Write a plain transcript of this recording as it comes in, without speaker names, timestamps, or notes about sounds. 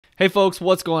Hey folks,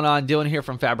 what's going on? Dylan here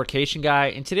from Fabrication Guy,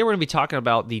 and today we're going to be talking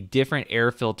about the different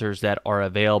air filters that are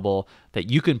available that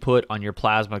you can put on your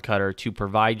plasma cutter to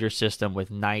provide your system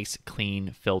with nice,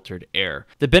 clean, filtered air.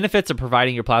 The benefits of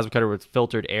providing your plasma cutter with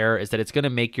filtered air is that it's going to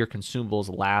make your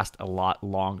consumables last a lot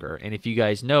longer. And if you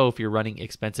guys know, if you're running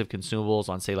expensive consumables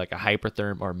on say like a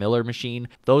Hypertherm or a Miller machine,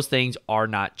 those things are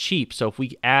not cheap. So if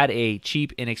we add a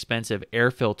cheap, inexpensive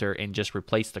air filter and just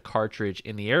replace the cartridge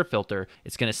in the air filter,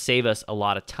 it's going to save us a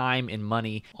lot of time and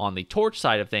money on the torch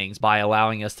side of things by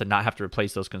allowing us to not have to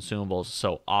replace those consumables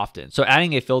so often. So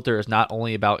adding a filter is not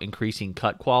only about increasing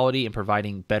cut quality and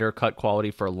providing better cut quality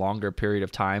for a longer period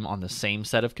of time on the same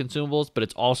set of consumables, but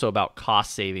it's also about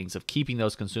cost savings of keeping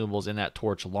those consumables in that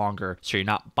torch longer so you're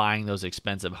not buying those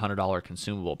expensive $100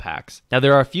 consumable packs. Now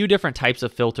there are a few different types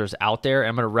of filters out there.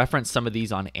 I'm going to reference some of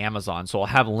these on Amazon, so I'll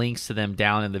have links to them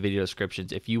down in the video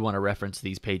descriptions if you want to reference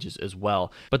these pages as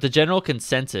well. But the general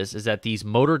consensus is that these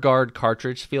motor guard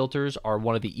cartridge filters are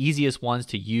one of the easiest ones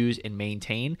to use and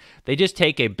maintain. They just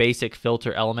take a basic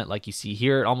filter element like you see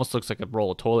here. It almost looks like a roll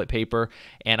of toilet paper,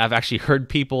 and I've actually heard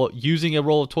people using a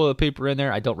roll of toilet paper in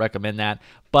there. I don't recommend that,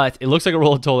 but it looks like a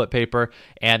roll of toilet paper,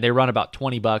 and they run about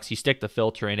 20 bucks. You stick the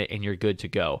filter in it and you're good to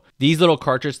go. These little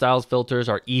cartridge styles filters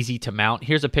are easy to mount.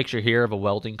 Here's a picture here of a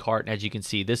welding cart, and as you can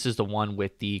see, this is the one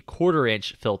with the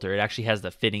 1/4-inch filter. It actually has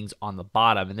the fittings on the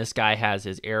bottom, and this guy has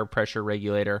his air pressure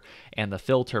regulator and the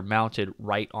filter mounted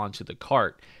right onto the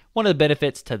cart. One of the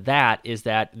benefits to that is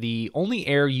that the only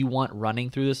air you want running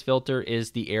through this filter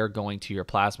is the air going to your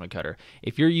plasma cutter.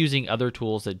 If you're using other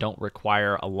tools that don't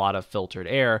require a lot of filtered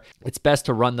air, it's best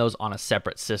to run those on a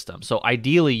separate system. So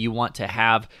ideally, you want to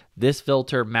have this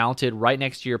filter mounted right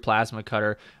next to your plasma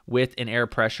cutter with an air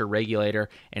pressure regulator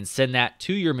and send that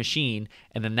to your machine,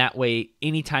 and then that way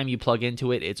anytime you plug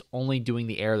into it, it's only doing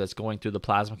the air that's going through the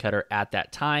plasma cutter at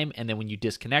that time, and then when you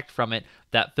disconnect from it,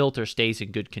 that filter stays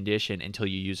in good condition until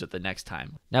you use it the next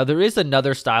time. Now there is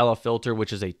another style of filter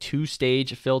which is a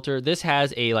two-stage filter. This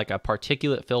has a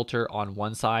particulate filter on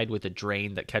one side with a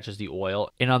drain that catches the oil,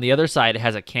 and on the other side it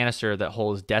has a canister that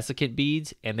holds desiccant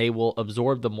beads, and they will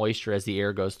absorb the moisture as the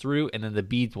air goes through, and then the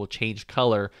beads will change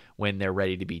color when they're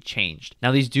ready to be changed.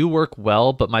 Now these do work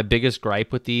well, but my biggest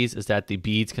gripe with these is that the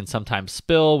beads can sometimes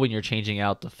spill when you're changing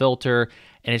out the filter,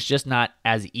 and it's just not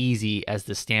as easy as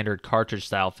the standard cartridge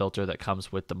style filter that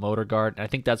comes with the motor guard. And I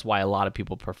think that's why a lot of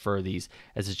people prefer these,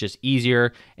 as it's just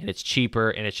easier and it's cheaper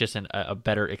and it's just a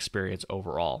better experience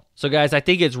overall. So guys, I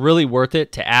think it's really worth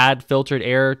it to add filtered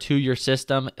air to your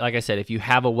system. Like I said, if you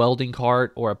have a welding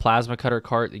cart or a plasma cutter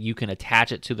cart that you can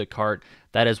attach it to the cart,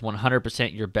 that is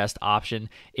 100% your best option.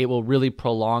 It will really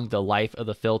prolong the life of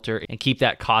the filter and keep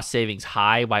that cost savings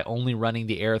high by only running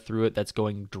the air through it that's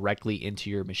going directly into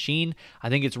your machine. I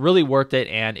think it's really worth it,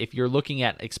 and if you're looking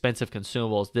at expensive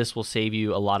consumables, this will save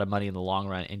you a lot of money in the long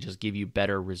run and just give you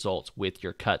better results with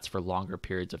your cuts for longer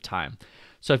periods of time.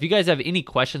 So if you guys have any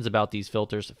questions about these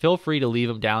filters, feel free to leave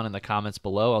them down in the comments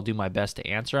below. I'll do my best to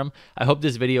answer them. I hope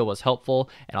this video was helpful,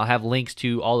 and I'll have links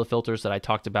to all the filters that I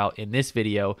talked about in this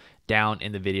video down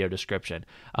in the video description.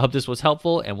 I hope this was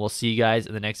helpful, and we'll see you guys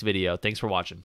in the next video. Thanks for watching.